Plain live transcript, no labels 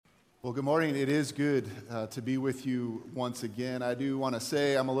Well, good morning. It is good to be with you once again. I do want to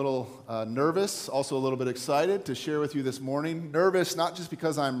say I'm a little nervous, also a little bit excited to share with you this morning. Nervous not just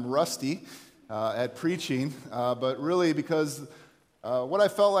because I'm rusty at preaching, but really because what I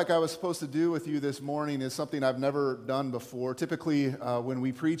felt like I was supposed to do with you this morning is something I've never done before. Typically, when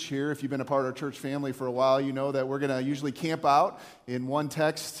we preach here, if you've been a part of our church family for a while, you know that we're going to usually camp out in one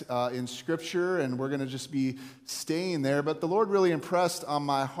text in Scripture, and we're going to just be staying there. But the Lord really impressed on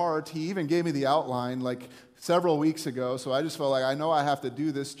my heart. He even gave me the outline like several weeks ago, so I just felt like I know I have to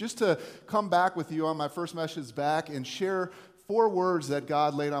do this just to come back with you on my first message back and share 4 words that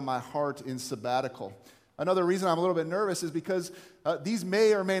God laid on my heart in sabbatical. Another reason I'm a little bit nervous is because these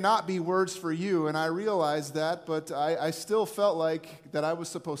may or may not be words for you, and I realize that, but I still felt like that I was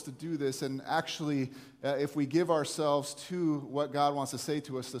supposed to do this, and actually, if we give ourselves to what God wants to say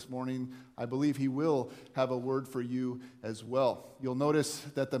to us this morning, I believe He will have a word for you as well. You'll notice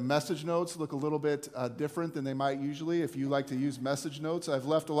that the message notes look a little bit different than they might usually. If you like to use message notes, I've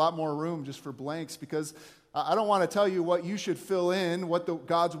left a lot more room just for blanks because I don't want to tell you what you should fill in, what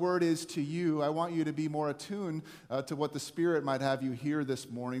God's word is to you. I want you to be more attuned to what the Spirit might have you hear this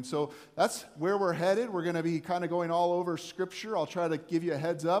morning. So that's where we're headed. We're going to be kind of going all over Scripture. I'll try to give you a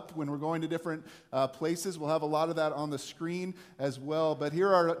heads up when we're going to different places. We'll have a lot of that on the screen as well. But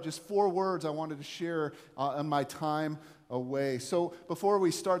here are just 4 words I wanted to share on my time away. So before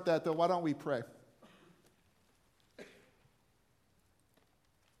we start that, though, why don't we pray?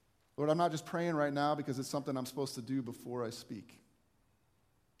 Lord, I'm not just praying right now because it's something I'm supposed to do before I speak.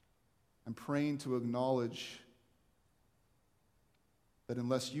 I'm praying to acknowledge that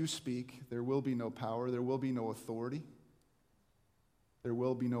unless you speak, there will be no power, there will be no authority, there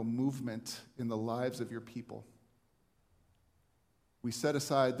will be no movement in the lives of your people. We set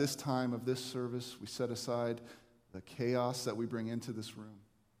aside this time of this service, we set aside the chaos that we bring into this room,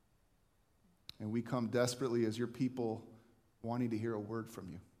 and we come desperately as your people wanting to hear a word from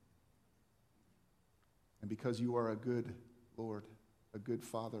you. And because you are a good Lord, a good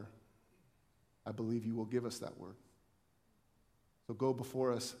Father, I believe you will give us that word. So go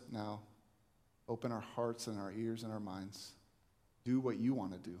before us now. Open our hearts and our ears and our minds. Do what you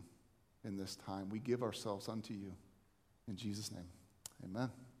want to do in this time. We give ourselves unto you. In Jesus' name, amen.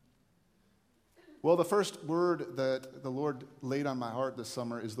 Well, the first word that the Lord laid on my heart this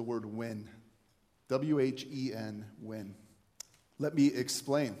summer is the word win. W-H-E-N, win. Let me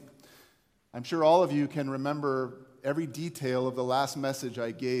explain. I'm sure all of you can remember every detail of the last message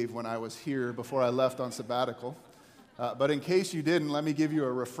I gave when I was here before I left on sabbatical. But in case you didn't, let me give you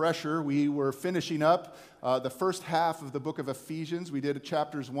a refresher. We were finishing up the first half of the book of Ephesians. We did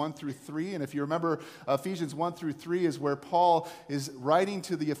chapters 1 through 3. And if you remember, Ephesians 1 through 3 is where Paul is writing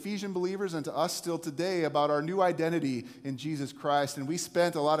to the Ephesian believers and to us still today about our new identity in Jesus Christ. And we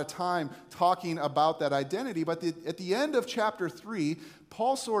spent a lot of time talking about that identity. But at the end of chapter 3,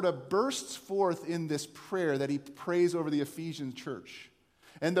 Paul sort of bursts forth in this prayer that he prays over the Ephesian church.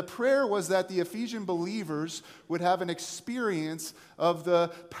 And the prayer was that the Ephesian believers would have an experience of the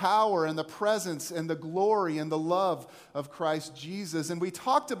power and the presence and the glory and the love of Christ Jesus. And we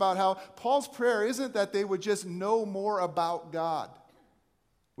talked about how Paul's prayer isn't that they would just know more about God,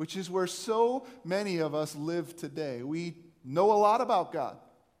 which is where so many of us live today. We know a lot about God.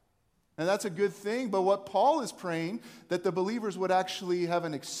 And that's a good thing, but what Paul is praying, that the believers would actually have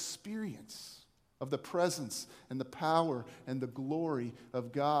an experience of the presence and the power and the glory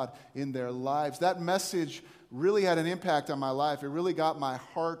of God in their lives. That message really had an impact on my life. It really got my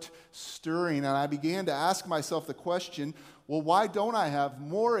heart stirring, and I began to ask myself the question, well, why don't I have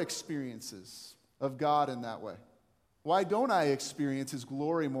more experiences of God in that way? Why don't I experience His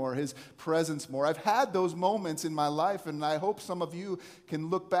glory more, His presence more? I've had those moments in my life, and I hope some of you can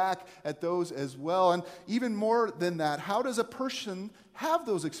look back at those as well. And even more than that, how does a person have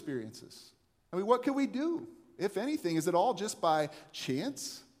those experiences? I mean, what can we do, if anything? Is it all just by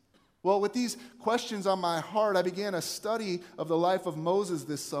chance? Well, with these questions on my heart, I began a study of the life of Moses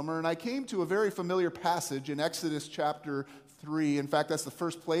this summer, and I came to a very familiar passage in Exodus chapter 3. In fact, that's the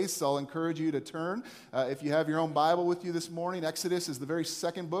first place I'll encourage you to turn. If you have your own Bible with you this morning, Exodus is the very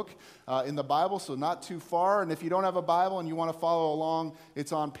second book in the Bible, so not too far. And if you don't have a Bible and you want to follow along,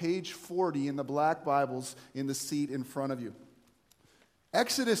 it's on page 40 in the black Bibles in the seat in front of you.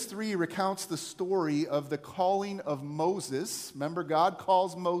 Exodus 3 recounts the story of the calling of Moses. Remember, God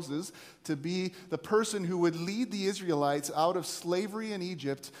calls Moses to be the person who would lead the Israelites out of slavery in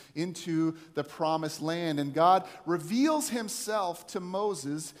Egypt into the promised land. And God reveals himself to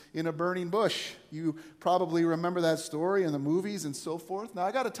Moses in a burning bush. You probably remember that story in the movies and so forth. Now,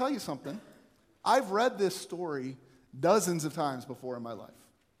 I got to tell you something. I've read this story dozens of times before in my life.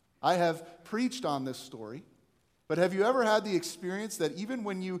 I have preached on this story, but have you ever had the experience that even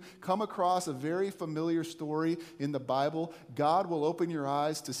when you come across a very familiar story in the Bible, God will open your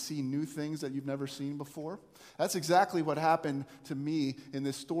eyes to see new things that you've never seen before? That's exactly what happened to me in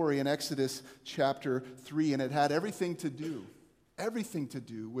this story in Exodus chapter 3, and it had everything to do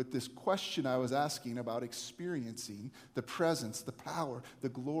with this question I was asking about experiencing the presence, the power, the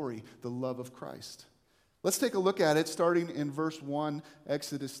glory, the love of Christ. Let's take a look at it starting in verse 1,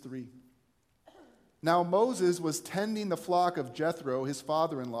 Exodus 3. Now Moses was tending the flock of Jethro, his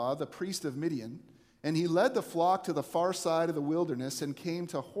father-in-law, the priest of Midian, and he led the flock to the far side of the wilderness and came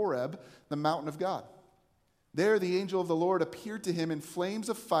to Horeb, the mountain of God. There the angel of the Lord appeared to him in flames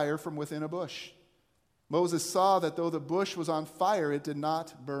of fire from within a bush. Moses saw that though the bush was on fire, it did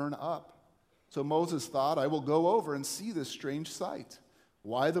not burn up. So Moses thought, I will go over and see this strange sight,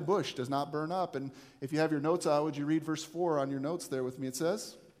 why the bush does not burn up. And if you have your notes out, would you read verse 4 on your notes there with me? It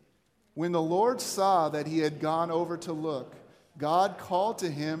says, when the Lord saw that he had gone over to look, God called to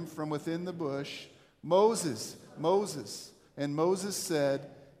him from within the bush, Moses, Moses. And Moses said,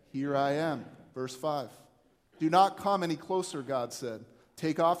 here I am. Verse 5. Do not come any closer, God said.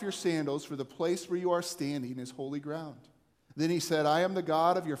 Take off your sandals, for the place where you are standing is holy ground. Then he said, I am the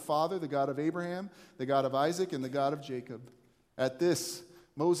God of your father, the God of Abraham, the God of Isaac, and the God of Jacob. At this,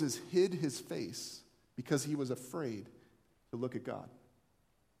 Moses hid his face because he was afraid to look at God.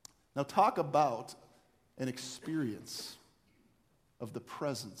 Now talk about an experience of the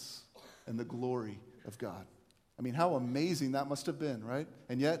presence and the glory of God. I mean, how amazing that must have been, right?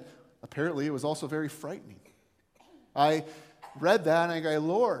 And yet, apparently, it was also very frightening. I read that and I go,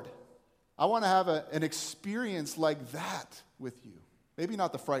 Lord, I want to have an experience like that with you. Maybe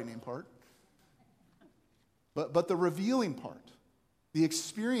not the frightening part, but the revealing part. The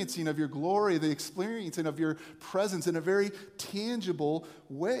experiencing of your glory, the experiencing of your presence in a very tangible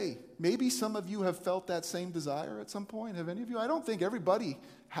way. Maybe some of you have felt that same desire at some point. Have any of you? I don't think everybody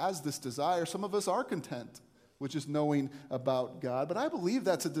has this desire. Some of us are content with just knowing about God. But I believe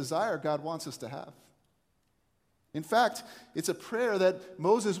that's a desire God wants us to have. In fact, it's a prayer that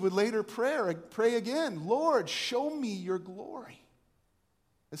Moses would later pray again. Lord, show me your glory.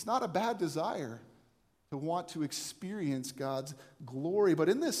 It's not a bad desire to want to experience God's glory. But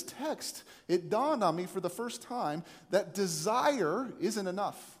in this text, it dawned on me for the first time that desire isn't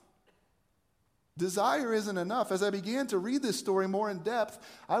enough. Desire isn't enough. As I began to read this story more in depth,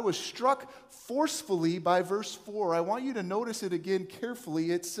 I was struck forcefully by verse 4. I want you to notice it again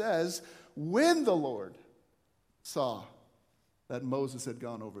carefully. It says, when the Lord saw that Moses had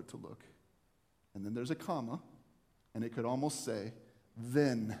gone over to look. And then there's a comma, and it could almost say,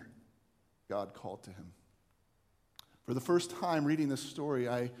 then God called to him. For the first time reading this story,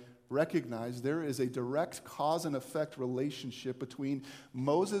 I recognize there is a direct cause and effect relationship between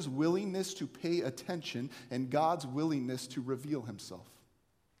Moses' willingness to pay attention and God's willingness to reveal himself.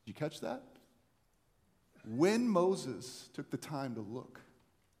 Did you catch that? When Moses took the time to look,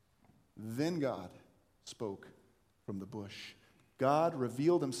 then God spoke from the bush. God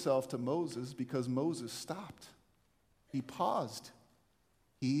revealed himself to Moses because Moses stopped. He paused.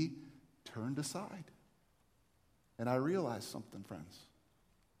 He turned aside. And I realized something, friends.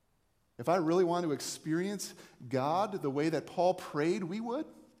 If I really want to experience God the way that Paul prayed we would,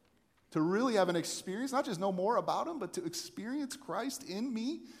 to really have an experience, not just know more about him, but to experience Christ in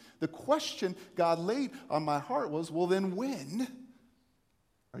me, the question God laid on my heart was, well, then when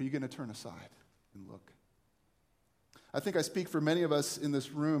are you going to turn aside and look? I think I speak for many of us in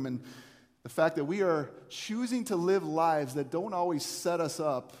this room, and the fact that we are choosing to live lives that don't always set us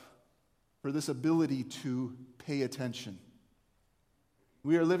up for this ability to pay attention.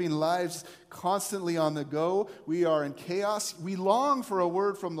 We are living lives constantly on the go. We are in chaos. We long for a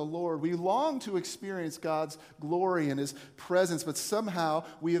word from the Lord. We long to experience God's glory and his presence, but somehow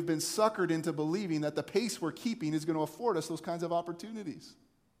we have been suckered into believing that the pace we're keeping is going to afford us those kinds of opportunities.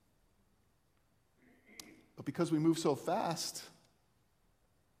 But because we move so fast,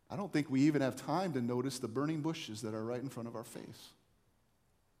 I don't think we even have time to notice the burning bushes that are right in front of our face.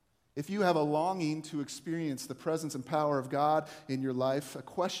 If you have a longing to experience the presence and power of God in your life, a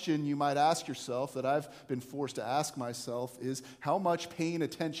question you might ask yourself that I've been forced to ask myself is, how much paying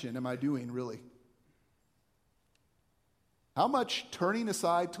attention am I doing really? How much turning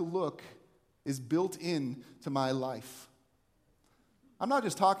aside to look is built into my life? I'm not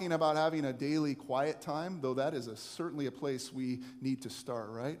just talking about having a daily quiet time, though that is certainly a place we need to start,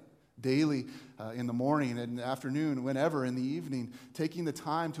 right? Daily in the morning and the afternoon, whenever, in the evening, taking the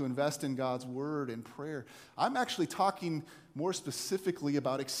time to invest in God's word and prayer. I'm actually talking more specifically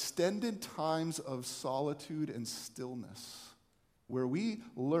about extended times of solitude and stillness where we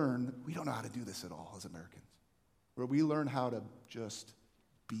learn, we don't know how to do this at all as Americans, where we learn how to just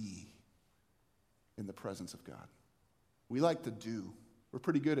be in the presence of God. We like to do. We're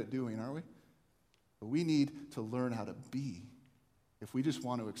pretty good at doing, aren't we? But we need to learn how to be if we just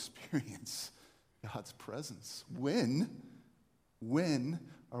want to experience God's presence. When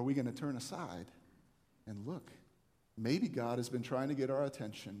are we going to turn aside and look? Maybe God has been trying to get our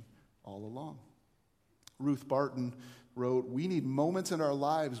attention all along. Ruth Barton wrote, "We need moments in our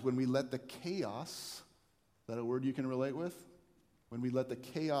lives when we let the chaos," is that a word you can relate with? When we let the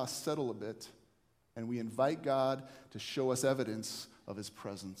chaos settle a bit and we invite God to show us evidence of his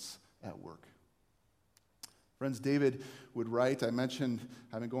presence at work. Friends, David would write, I mentioned,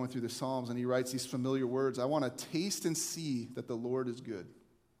 I've been going through the Psalms, and he writes these familiar words, "I want to taste and see that the Lord is good."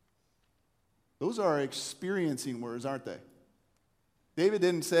 Those are experiencing words, aren't they? David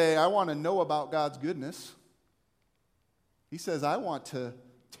didn't say, "I want to know about God's goodness." He says, "I want to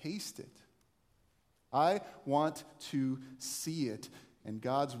taste it. I want to see it." And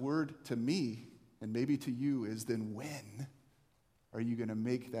God's word to me, and maybe to you, is then when are you going to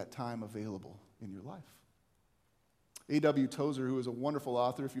make that time available in your life? A.W. Tozer, who is a wonderful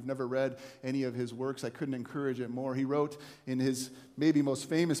author, if you've never read any of his works, I couldn't encourage it more. He wrote in his maybe most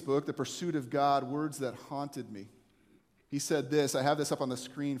famous book, The Pursuit of God, words that haunted me. He said this, I have this up on the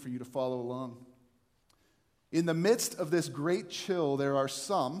screen for you to follow along. "In the midst of this great chill, there are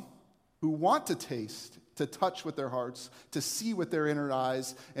some who want to taste, to touch with their hearts, to see with their inner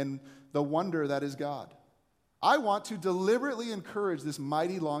eyes, and the wonder that is God. I want to deliberately encourage this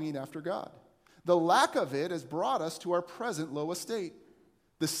mighty longing after God. The lack of it has brought us to our present low estate.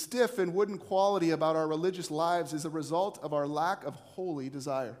 The stiff and wooden quality about our religious lives is a result of our lack of holy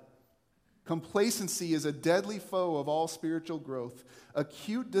desire. Complacency is a deadly foe of all spiritual growth.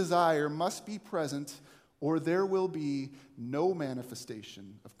 Acute desire must be present, or there will be no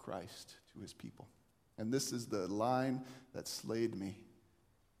manifestation of Christ to his people." And this is the line that slayed me.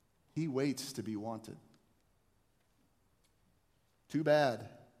 He waits to be wanted. Too bad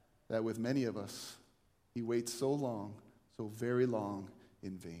that with many of us, he waits so long, so very long,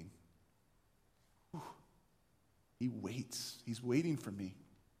 in vain. Whew. He waits. He's waiting for me.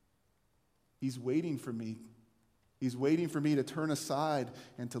 He's waiting for me. He's waiting for me to turn aside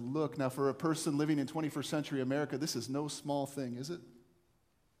and to look. Now, for a person living in 21st century America, this is no small thing, is it?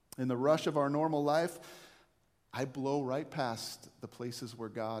 In the rush of our normal life, I blow right past the places where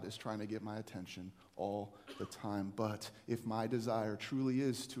God is trying to get my attention all the time. But if my desire truly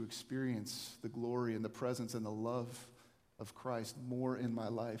is to experience the glory and the presence and the love of Christ more in my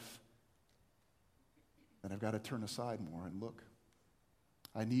life, then I've got to turn aside more and look.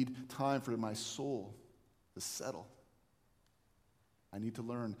 I need time for my soul to settle. I need to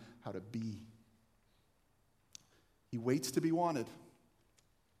learn how to be. He waits to be wanted.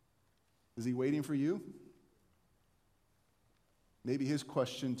 Is he waiting for you? Maybe his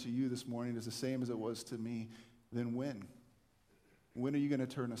question to you this morning is the same as it was to me. Then when? When are you going to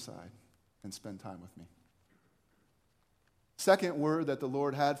turn aside and spend time with me? Second word that the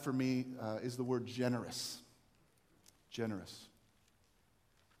Lord had for me is the word generous. Generous.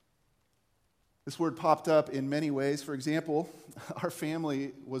 This word popped up in many ways. For example, our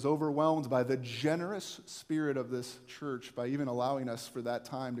family was overwhelmed by the generous spirit of this church by even allowing us for that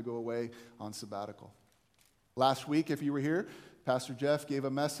time to go away on sabbatical. Last week, if you were here, Pastor Jeff gave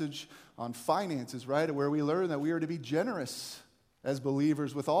a message on finances, right, where we learned that we are to be generous as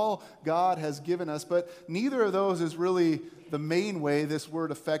believers with all God has given us. But neither of those is really the main way this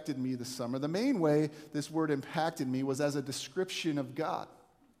word affected me this summer. The main way this word impacted me was as a description of God.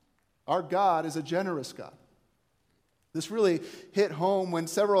 Our God is a generous God. This really hit home when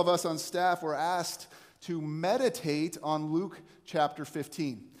several of us on staff were asked to meditate on Luke chapter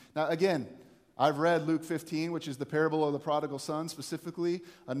 15. Now, again, I've read Luke 15, which is the parable of the prodigal son specifically,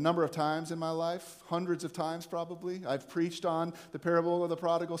 a number of times in my life, hundreds of times probably. I've preached on the parable of the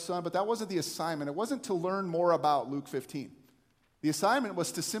prodigal son, but that wasn't the assignment. It wasn't to learn more about Luke 15. The assignment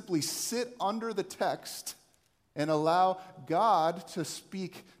was to simply sit under the text and allow God to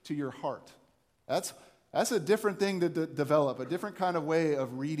speak to your heart. That's a different thing to develop, a different kind of way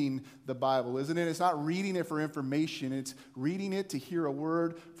of reading the Bible, isn't it? It's not reading it for information. It's reading it to hear a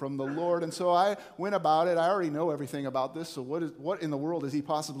word from the Lord. And so I went about it. I already know everything about this, so what in the world is he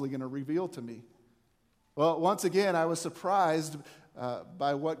possibly going to reveal to me? Well, once again, I was surprised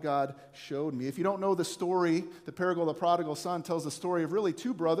by what God showed me. If you don't know the story, the parable of the prodigal son tells the story of really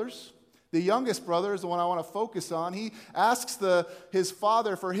two brothers. The youngest brother is the one I want to focus on. He asks his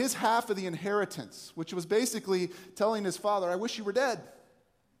father for his half of the inheritance, which was basically telling his father, I wish you were dead.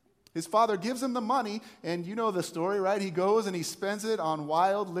 His father gives him the money, and you know the story, right? He goes and he spends it on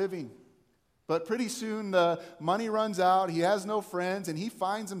wild living. But pretty soon the money runs out, he has no friends, and he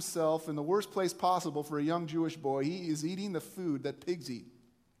finds himself in the worst place possible for a young Jewish boy. He is eating the food that pigs eat.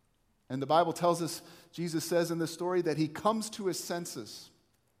 And the Bible tells us, Jesus says in this story, that he comes to his senses.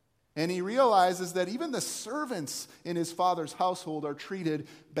 And he realizes that even the servants in his father's household are treated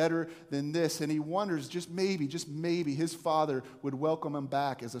better than this. And he wonders, just maybe, his father would welcome him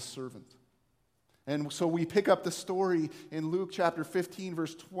back as a servant. And so we pick up the story in Luke chapter 15,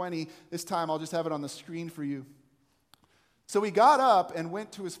 verse 20. This time I'll just have it on the screen for you. So he got up and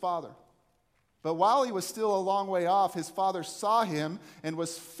went to his father. But while he was still a long way off, his father saw him and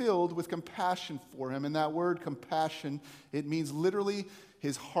was filled with compassion for him. And that word compassion, it means literally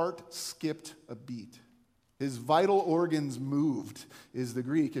his heart skipped a beat. His vital organs moved, is the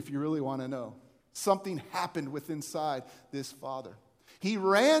Greek, if you really want to know. Something happened within inside this father. He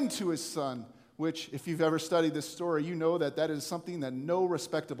ran to his son, which, if you've ever studied this story, you know that that is something that no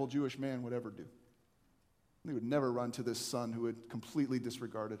respectable Jewish man would ever do. He would never run to this son who had completely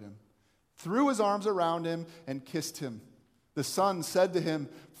disregarded him. Threw his arms around him and kissed him. The son said to him,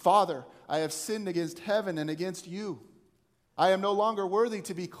 "Father, I have sinned against heaven and against you. I am no longer worthy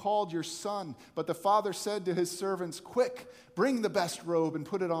to be called your son." But the father said to his servants, "Quick, bring the best robe and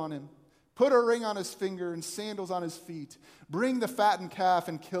put it on him. Put a ring on his finger and sandals on his feet. Bring the fattened calf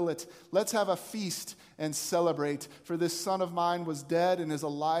and kill it. Let's have a feast and celebrate. For this son of mine was dead and is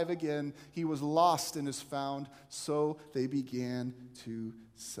alive again. He was lost and is found." So they began to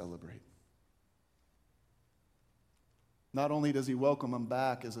celebrate. Not only does he welcome him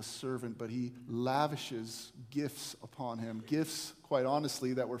back as a servant, but he lavishes gifts upon him. Gifts, quite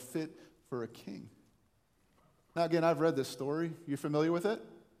honestly, that were fit for a king. Now again, I've read this story. You're familiar with it?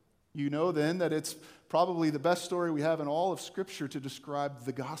 You know then that it's probably the best story we have in all of Scripture to describe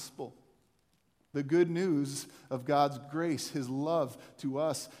the gospel. The good news of God's grace, his love to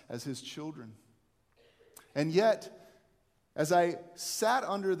us as his children. And yet, as I sat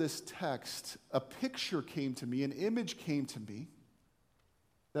under this text, a picture came to me, an image came to me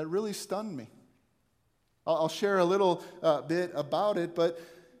that really stunned me. I'll share a little bit about it, but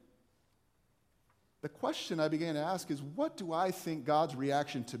the question I began to ask is, what do I think God's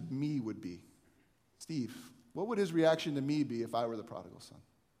reaction to me would be? Steve, what would his reaction to me be if I were the prodigal son?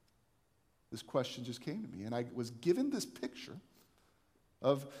 This question just came to me, and I was given this picture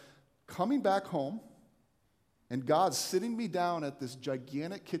of coming back home, and God sitting me down at this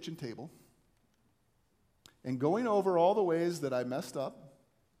gigantic kitchen table and going over all the ways that I messed up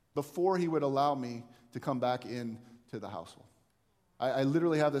before he would allow me to come back into the household. I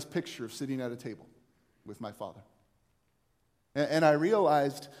literally have this picture of sitting at a table with my father. And I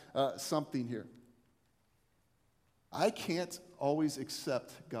realized something here. I can't always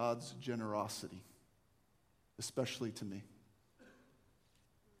accept God's generosity, especially to me.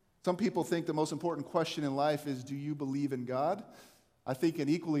 Some people think the most important question in life is, do you believe in God? I think an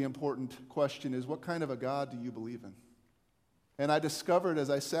equally important question is, what kind of a God do you believe in? And I discovered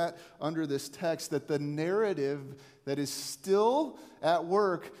as I sat under this text that the narrative that is still at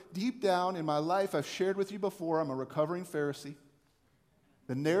work deep down in my life, I've shared with you before, I'm a recovering Pharisee.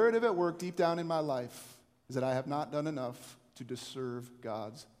 The narrative at work deep down in my life is that I have not done enough to deserve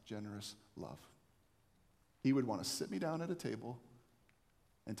God's generous love. He would want to sit me down at a table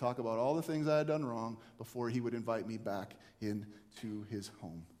and talk about all the things I had done wrong before he would invite me back into his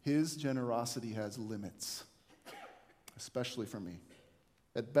home. His generosity has limits, especially for me.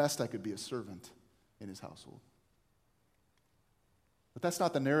 At best, I could be a servant in his household. But that's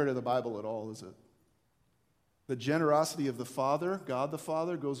not the narrative of the Bible at all, is it? The generosity of the Father, God the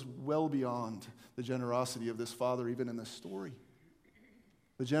Father, goes well beyond the generosity of this Father, even in this story.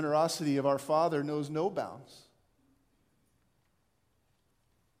 The generosity of our Father knows no bounds.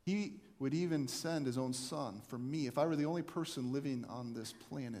 He would even send his own son for me. If I were the only person living on this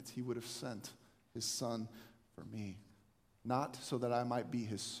planet, he would have sent his son for me. Not so that I might be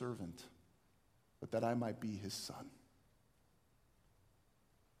his servant, but that I might be his son.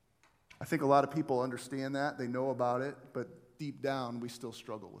 I think a lot of people understand that. They know about it, but deep down, we still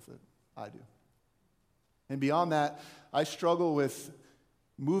struggle with it. I do. And beyond that, I struggle with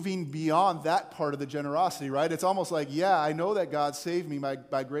moving beyond that part of the generosity, right? It's almost like, yeah, I know that God saved me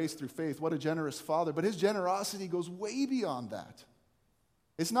by grace through faith. What a generous Father. But his generosity goes way beyond that.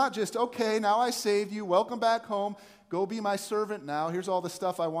 It's not just, okay, now I saved you, welcome back home, go be my servant now, here's all the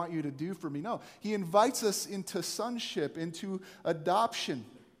stuff I want you to do for me. No, he invites us into sonship, into adoption.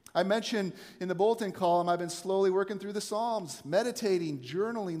 I mentioned in the bulletin column, I've been slowly working through the Psalms, meditating,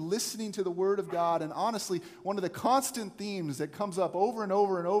 journaling, listening to the Word of God. And honestly, one of the constant themes that comes up over and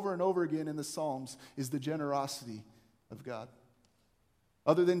over and over and over again in the Psalms is the generosity of God.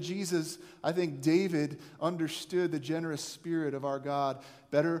 Other than Jesus, I think David understood the generous spirit of our God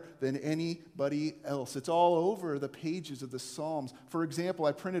better than anybody else. It's all over the pages of the Psalms. For example,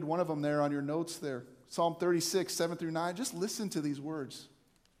 I printed one of them there on your notes there. Psalm 36, 7 through 9. Just listen to these words.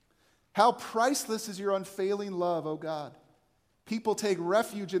 How priceless is your unfailing love, O God. People take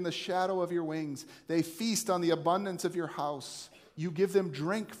refuge in the shadow of your wings. They feast on the abundance of your house. You give them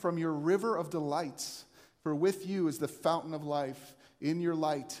drink from your river of delights. For with you is the fountain of life. In your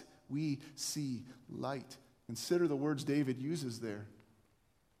light, we see light. Consider the words David uses there.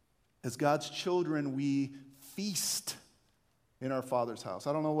 As God's children, we feast in our Father's house.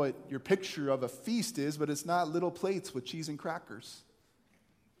 I don't know what your picture of a feast is, but it's not little plates with cheese and crackers.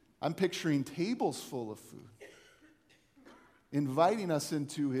 I'm picturing tables full of food, inviting us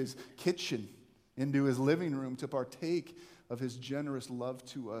into his kitchen, into his living room to partake of his generous love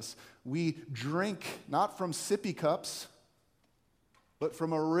to us. We drink not from sippy cups, but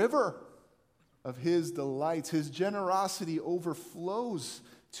from a river of his delights. His generosity overflows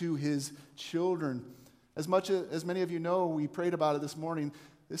to his children. As many of you know, we prayed about it this morning.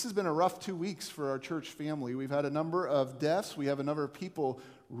 This has been a rough 2 weeks for our church family. We've had a number of deaths. We have a number of people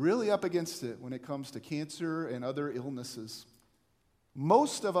really up against it when it comes to cancer and other illnesses.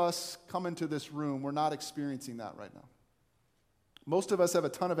 Most of us come into this room, we're not experiencing that right now. Most of us have a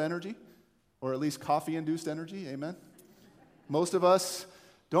ton of energy, or at least coffee-induced energy, amen? Most of us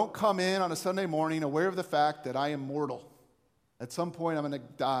don't come in on a Sunday morning aware of the fact that I am mortal. At some point, I'm going to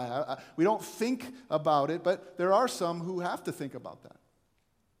die. We don't think about it, but there are some who have to think about that.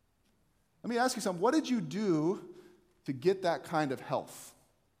 Let me ask you something. What did you do to get that kind of health?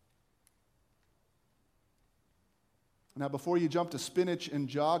 Now, before you jump to spinach and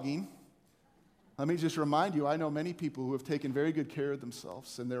jogging, let me just remind you, I know many people who have taken very good care of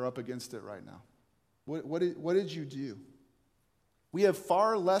themselves, and they're up against it right now. What did you do? We have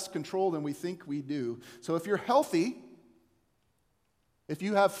far less control than we think we do. So if you're healthy, if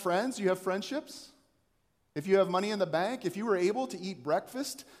you have friends, you have friendships, if you have money in the bank, if you were able to eat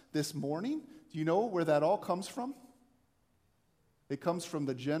breakfast this morning, do you know where that all comes from? It comes from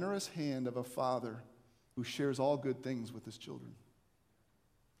the generous hand of a father who shares all good things with his children.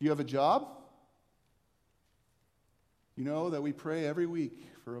 Do you have a job? You know that we pray every week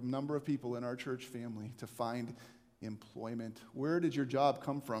for a number of people in our church family to find employment. Where did your job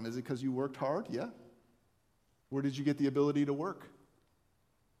come from? Is it because you worked hard? Yeah. Where did you get the ability to work?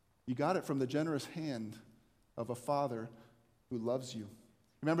 You got it from the generous hand of a father who loves you.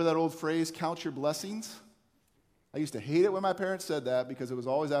 Remember that old phrase, count your blessings? I used to hate it when my parents said that because it was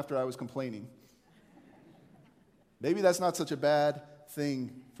always after I was complaining. Maybe that's not such a bad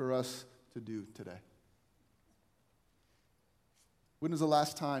thing for us to do today. When was the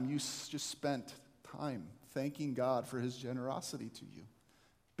last time you just spent time thanking God for his generosity to you?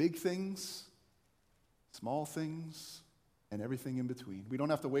 Big things, small things, and everything in between. We don't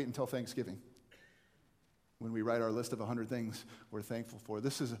have to wait until Thanksgiving when we write our list of 100 things we're thankful for.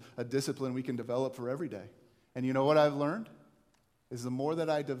 This is a discipline we can develop for every day. And you know what I've learned? Is the more that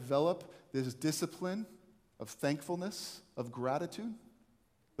I develop this discipline of thankfulness, of gratitude,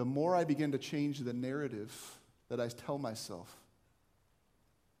 the more I begin to change the narrative that I tell myself.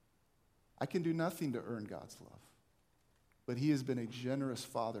 I can do nothing to earn God's love, but he has been a generous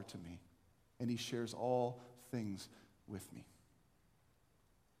father to me, and he shares all things with me.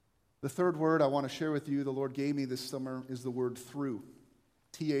 The third word I want to share with you, the Lord gave me this summer, is the word through.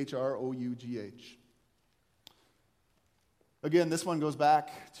 T-H-R-O-U-G-H. Again, this one goes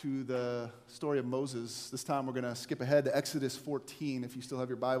back to the story of Moses. This time we're going to skip ahead to Exodus 14, if you still have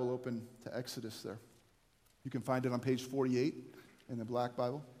your Bible open to Exodus there. You can find it on page 48 in the Black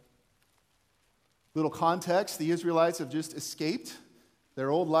Bible. Little context, the Israelites have just escaped their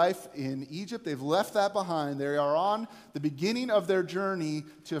old life in Egypt. They've left that behind. They are on the beginning of their journey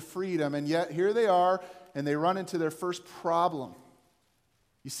to freedom, and yet here they are, and they run into their first problem.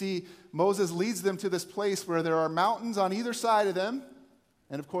 You see, Moses leads them to this place where there are mountains on either side of them,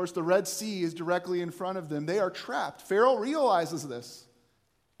 and of course the Red Sea is directly in front of them. They are trapped. Pharaoh realizes this.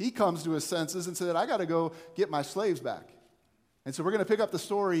 He comes to his senses and said, I got to go get my slaves back. And so we're going to pick up the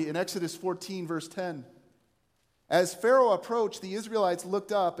story in Exodus 14, verse 10. As Pharaoh approached, the Israelites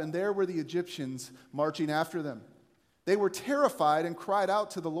looked up, and there were the Egyptians marching after them. They were terrified and cried out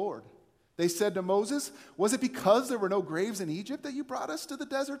to the Lord. They said to Moses, was it because there were no graves in Egypt that you brought us to the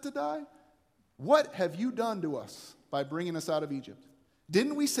desert to die? What have you done to us by bringing us out of Egypt?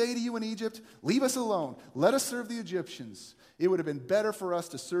 Didn't we say to you in Egypt, leave us alone, let us serve the Egyptians? It would have been better for us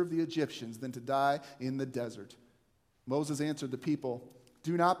to serve the Egyptians than to die in the desert. Moses answered the people,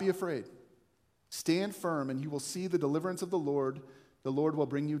 do not be afraid. Stand firm, and you will see the deliverance of the Lord will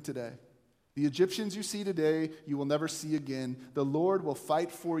bring you today. The Egyptians you see today, you will never see again. The Lord will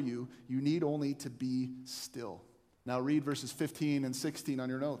fight for you. You need only to be still. Now read verses 15 and 16 on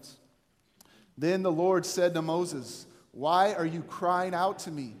your notes. Then the Lord said to Moses, why are you crying out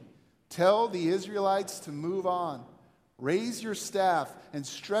to me? Tell the Israelites to move on. Raise your staff and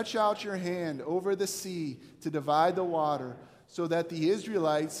stretch out your hand over the sea to divide the water so that the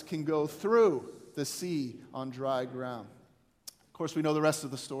Israelites can go through the sea on dry ground. Of course, we know the rest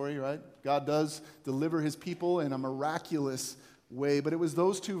of the story, right? God does deliver his people in a miraculous way, but it was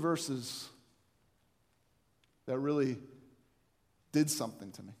those two verses that really did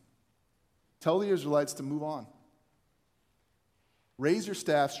something to me. Tell the Israelites to move on. Raise your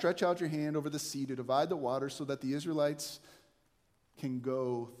staff, stretch out your hand over the sea to divide the water so that the Israelites can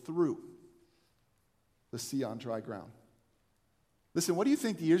go through the sea on dry ground. Listen, what do you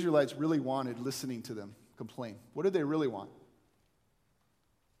think the Israelites really wanted listening to them complain? What did they really want?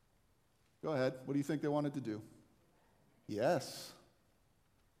 Go ahead. What do you think they wanted to do? Yes.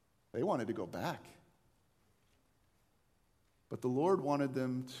 They wanted to go back. But the Lord wanted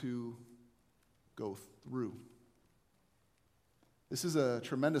them to go through. This is a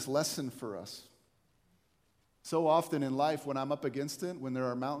tremendous lesson for us. So often in life, when I'm up against it, when there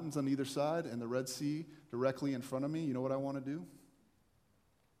are mountains on either side and the Red Sea directly in front of me, you know what I want to do?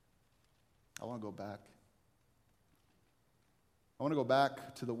 I want to go back. I want to go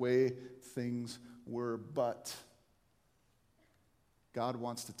back to the way things were, but God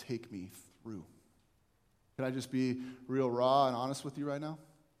wants to take me through. Can I just be real raw and honest with you right now?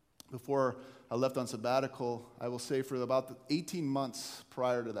 Before I left on sabbatical, I will say for about 18 months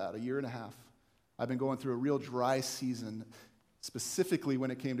prior to that, a year and a half, I've been going through a real dry season, specifically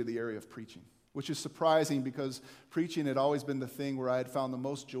when it came to the area of preaching, which is surprising because preaching had always been the thing where I had found the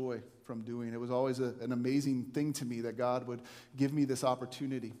most joy from doing. It was always an amazing thing to me that God would give me this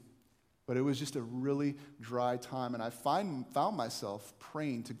opportunity. But it was just a really dry time, and I found myself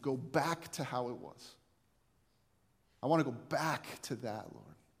praying to go back to how it was. I want to go back to that, Lord.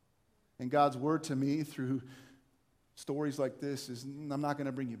 And God's word to me through stories like this is, I'm not going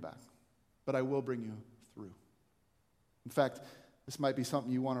to bring you back, but I will bring you through. In fact, this might be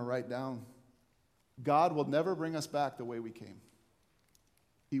something you want to write down. God will never bring us back the way we came.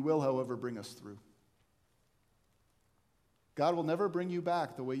 He will, however, bring us through. God will never bring you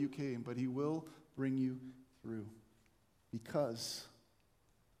back the way you came, but he will bring you through. Because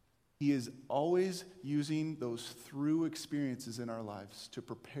he is always using those through experiences in our lives to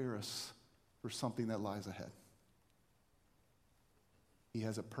prepare us for something that lies ahead. He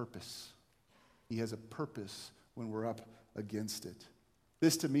has a purpose. He has a purpose when we're up against it.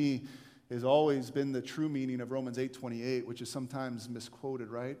 This, to me, has always been the true meaning of Romans 8:28, which is sometimes misquoted,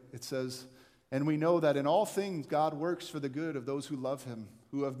 right? It says, and we know that in all things God works for the good of those who love him,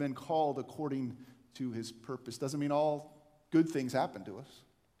 who have been called according to his purpose. Doesn't mean all good things happen to us.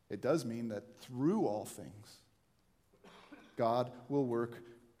 It does mean that through all things, God will work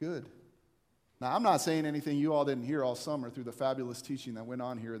good. Now, I'm not saying anything you all didn't hear all summer through the fabulous teaching that went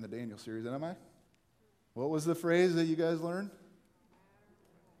on here in the Daniel series, am I? What was the phrase that you guys learned?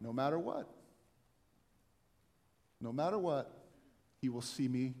 No matter what. No matter what, he will see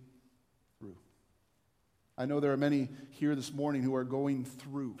me through. I know there are many here this morning who are going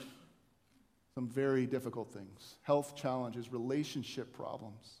through some very difficult things. Health challenges, relationship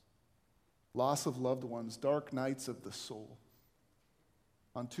problems, loss of loved ones, dark nights of the soul.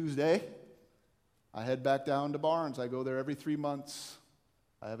 On Tuesday, I head back down to Barnes. I go there every 3 months.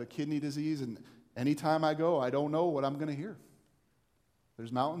 I have a kidney disease, and anytime I go, I don't know what I'm going to hear.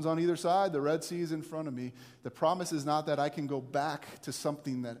 There's mountains on either side. The Red Sea is in front of me. The promise is not that I can go back to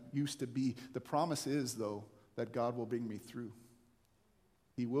something that used to be. The promise is, though, that God will bring me through.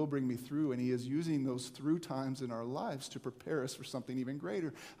 He will bring me through, and he is using those through times in our lives to prepare us for something even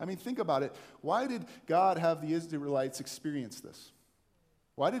greater. I mean, think about it. Why did God have the Israelites experience this?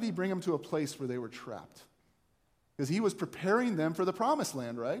 Why did he bring them to a place where they were trapped? Because he was preparing them for the promised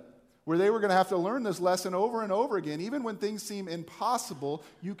land, right? Where they were going to have to learn this lesson over and over again. Even when things seem impossible,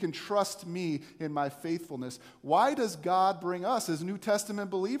 you can trust me in my faithfulness. Why does God bring us as New Testament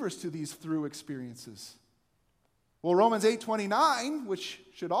believers to these through experiences? Well, Romans 8:29, which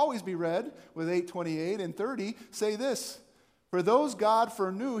should always be read with 8:28 and 30, say this: for those God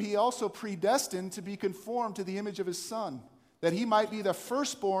foreknew, he also predestined to be conformed to the image of his Son, that he might be the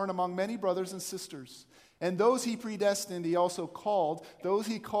firstborn among many brothers and sisters. And those he predestined, he also called. Those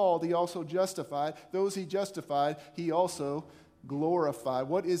he called, he also justified. Those he justified, he also glorified.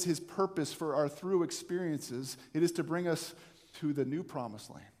 What is his purpose for our through experiences? It is to bring us to the new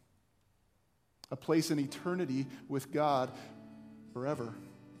promised land, a place in eternity with God forever,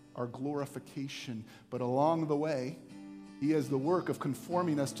 our glorification. But along the way, he has the work of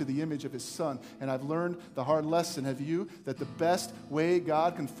conforming us to the image of his Son. And I've learned the hard lesson, have you, that the best way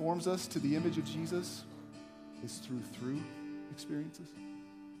God conforms us to the image of Jesus is through experiences.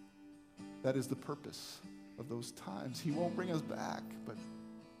 That is the purpose of those times. He won't bring us back, but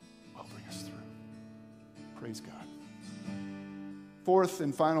will bring us through. Praise God. Fourth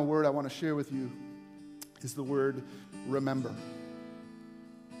and final word I want to share with you is the word remember.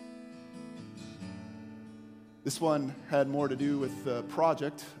 This one had more to do with the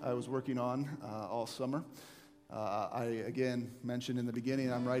project I was working on all summer. I, again, mentioned in the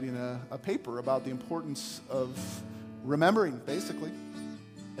beginning, I'm writing a paper about the importance of remembering, basically.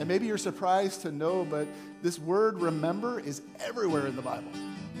 And maybe you're surprised to know, but this word remember is everywhere in the Bible.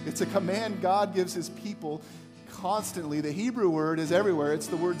 It's a command God gives his people constantly. The Hebrew word is everywhere. It's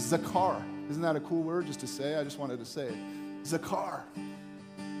the word zakar. Isn't that a cool word just to say? I just wanted to say it. Zakar.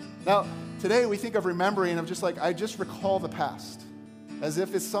 Now, today we think of remembering of just like, I just recall the past, as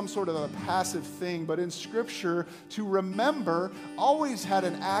if it's some sort of a passive thing. But in Scripture, to remember always had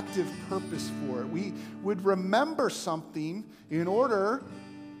an active purpose for it. We would remember something in order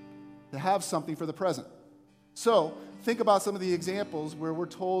to have something for the present. So, think about some of the examples where we're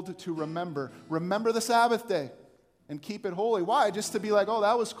told to remember. Remember the Sabbath day and keep it holy. Why? Just to be like, oh,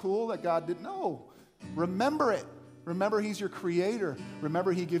 that was cool that God did. No. Remember it. Remember He's your creator.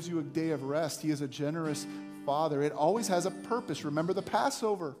 Remember He gives you a day of rest. He is a generous Father. It always has a purpose. Remember the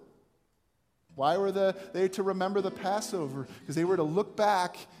Passover. Why were they to remember the Passover? Because they were to look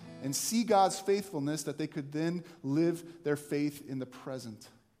back and see God's faithfulness, that they could then live their faith in the present.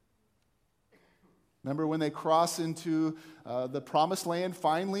 Remember when they cross into the promised land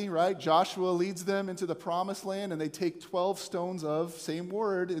finally, right? Joshua leads them into the promised land, and they take 12 stones of, same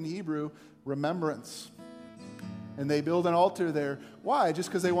word in Hebrew, remembrance. And they build an altar there. Why? Just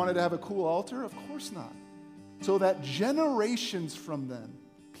because they wanted to have a cool altar? Of course not. So that generations from then,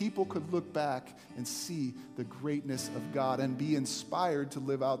 people could look back and see the greatness of God and be inspired to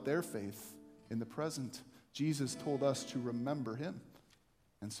live out their faith in the present. Jesus told us to remember Him.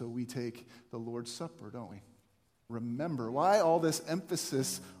 And so we take the Lord's Supper, don't we? Remember. Why all this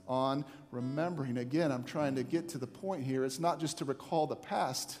emphasis on remembering? Again, I'm trying to get to the point here. It's not just to recall the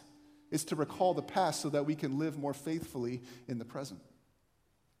past. It's to recall the past so that we can live more faithfully in the present.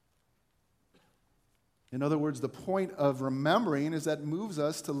 In other words, the point of remembering is that it moves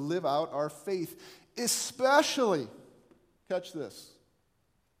us to live out our faith, especially, catch this,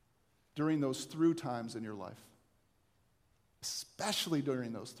 during those through times in your life. Especially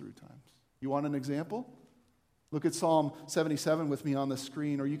during those through times. You want an example? Look at Psalm 77 with me on the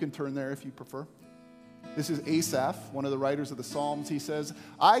screen, or you can turn there if you prefer. This is Asaph, one of the writers of the Psalms. He says,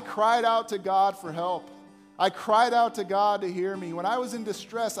 I cried out to God for help. I cried out to God to hear me. When I was in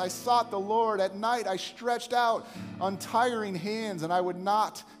distress, I sought the Lord. At night, I stretched out untiring hands, and I would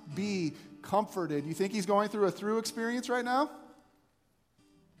not be comforted. You think he's going through a through experience right now?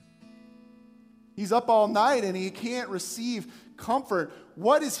 He's up all night, and he can't receive comfort.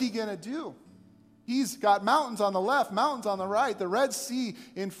 What is he going to do? He's got mountains on the left, mountains on the right, the Red Sea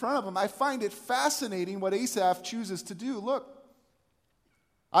in front of him. I find it fascinating what Asaph chooses to do. Look,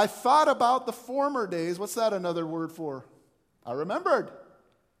 I thought about the former days. What's that another word for? I remembered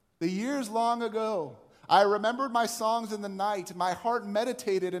the years long ago. I remembered my songs in the night. My heart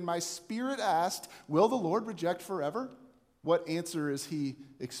meditated and my spirit asked, will the Lord reject forever? What answer is he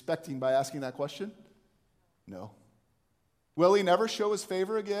expecting by asking that question? No. Will he never show his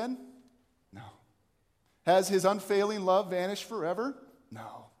favor again? No. Has his unfailing love vanished forever?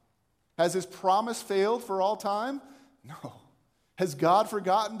 No. Has his promise failed for all time? No. Has God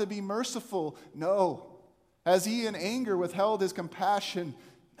forgotten to be merciful? No. Has he in anger withheld his compassion?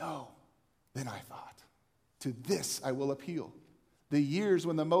 No. Then I thought, to this I will appeal. The years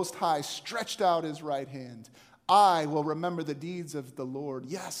when the Most High stretched out his right hand. I will remember the deeds of the Lord.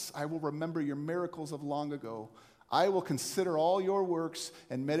 Yes, I will remember your miracles of long ago. I will consider all your works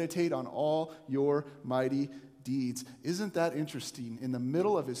and meditate on all your mighty deeds. Isn't that interesting? In the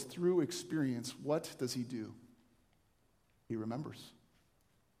middle of his through experience, what does he do? He remembers.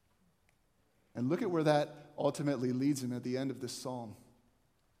 And look at where that ultimately leads him at the end of this psalm.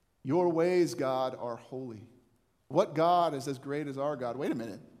 Your ways, God, are holy. What God is as great as our God? Wait a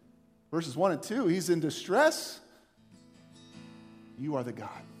minute. Verses 1 and 2, he's in distress. You are the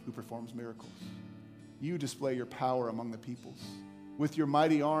God who performs miracles. you display your power among the peoples. With your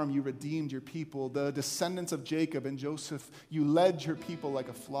mighty arm, you redeemed your people, the descendants of Jacob and Joseph. You led your people like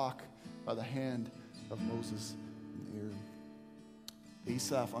a flock by the hand of Moses and Aaron.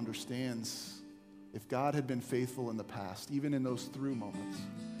 Asaph understands if God had been faithful in the past, even in those through moments,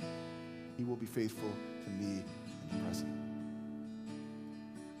 he will be faithful to me in the present.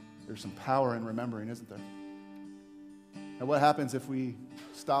 There's some power in remembering, isn't there? And what happens if we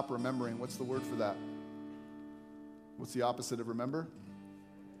stop remembering? What's the word for that? What's the opposite of remember?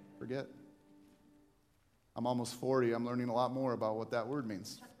 Forget. I'm almost 40. I'm learning a lot more about what that word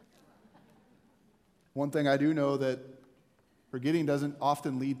means. One thing I do know that forgetting doesn't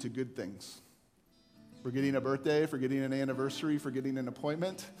often lead to good things. Forgetting a birthday, forgetting an anniversary, forgetting an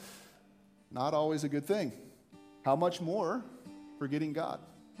appointment, not always a good thing. How much more forgetting God?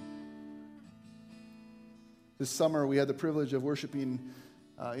 This summer, we had the privilege of worshiping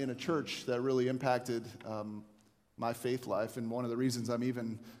in a church that really impacted my faith life, and one of the reasons I'm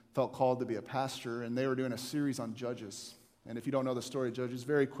even felt called to be a pastor, and they were doing a series on Judges. And if you don't know the story of Judges,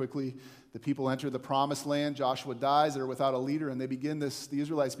 very quickly, the people enter the promised land. Joshua dies. They're without a leader, and the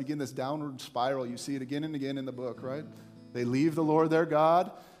Israelites begin this downward spiral. You see it again and again in the book, right? They leave the Lord their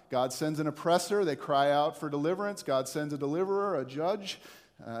God. God sends an oppressor. They cry out for deliverance. God sends a deliverer, a judge.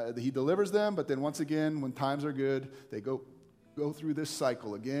 He delivers them, but then once again, when times are good, they go through this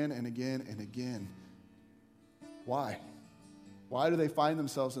cycle again and again and again. Why? Why do they find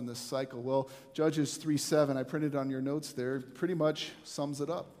themselves in this cycle? Well, Judges 3:7, I printed on your notes there, pretty much sums it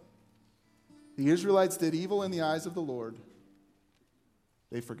up. The Israelites did evil in the eyes of the Lord.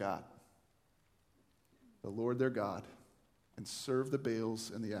 They forgot the Lord their God and served the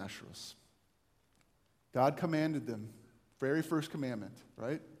Baals and the Asherahs. God commanded them, very first commandment,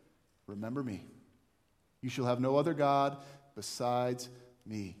 right? Remember me. You shall have no other God besides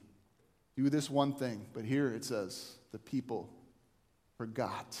me. Do this one thing. But here it says, the people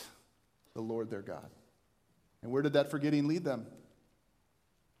forgot the Lord their God. And where did that forgetting lead them?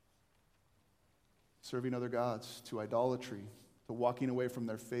 Serving other gods, to idolatry, to walking away from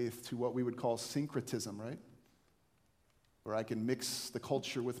their faith, to what we would call syncretism, right? Where I can mix the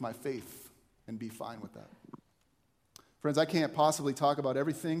culture with my faith and be fine with that. Friends, I can't possibly talk about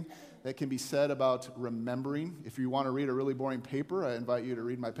everything that can be said about remembering. If you want to read a really boring paper, I invite you to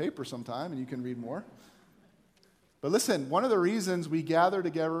read my paper sometime, and you can read more. But listen, one of the reasons we gather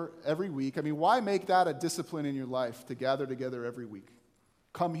together every week, why make that a discipline in your life to gather together every week?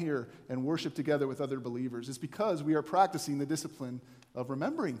 Come here and worship together with other believers. It's because we are practicing the discipline of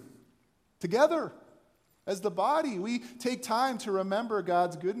remembering together. As the body, we take time to remember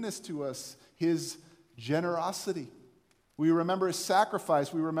God's goodness to us, his generosity. We remember his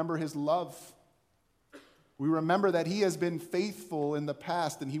sacrifice. We remember his love. We remember that he has been faithful in the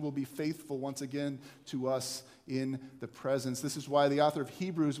past, and he will be faithful once again to us in the present. This is why the author of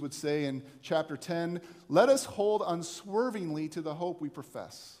Hebrews would say in chapter 10, let us hold unswervingly to the hope we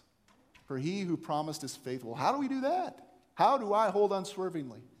profess. For he who promised is faithful. How do we do that? How do I hold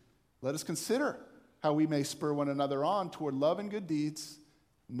unswervingly? Let us consider how we may spur one another on toward love and good deeds,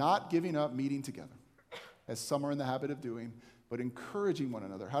 not giving up meeting together, as some are in the habit of doing, but encouraging one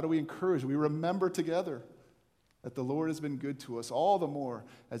another. How do we encourage? We remember together that the Lord has been good to us, all the more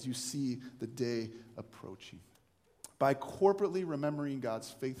as you see the day approaching. By corporately remembering God's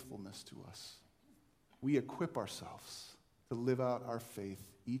faithfulness to us, we equip ourselves to live out our faith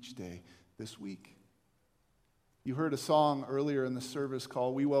each day this week. You heard a song earlier in the service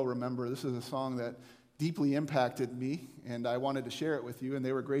called We Well Remember. This is a song that deeply impacted me, and I wanted to share it with you, and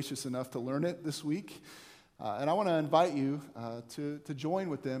they were gracious enough to learn it this week. And I want to invite you to join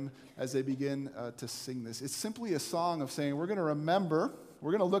with them as they begin to sing this. It's simply a song of saying we're going to remember,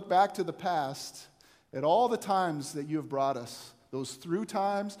 we're going to look back to the past at all the times that you have brought us, those through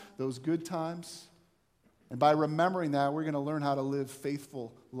times, those good times. And by remembering that, we're going to learn how to live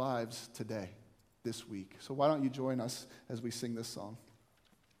faithful lives today, this week. So why don't you join us as we sing this song?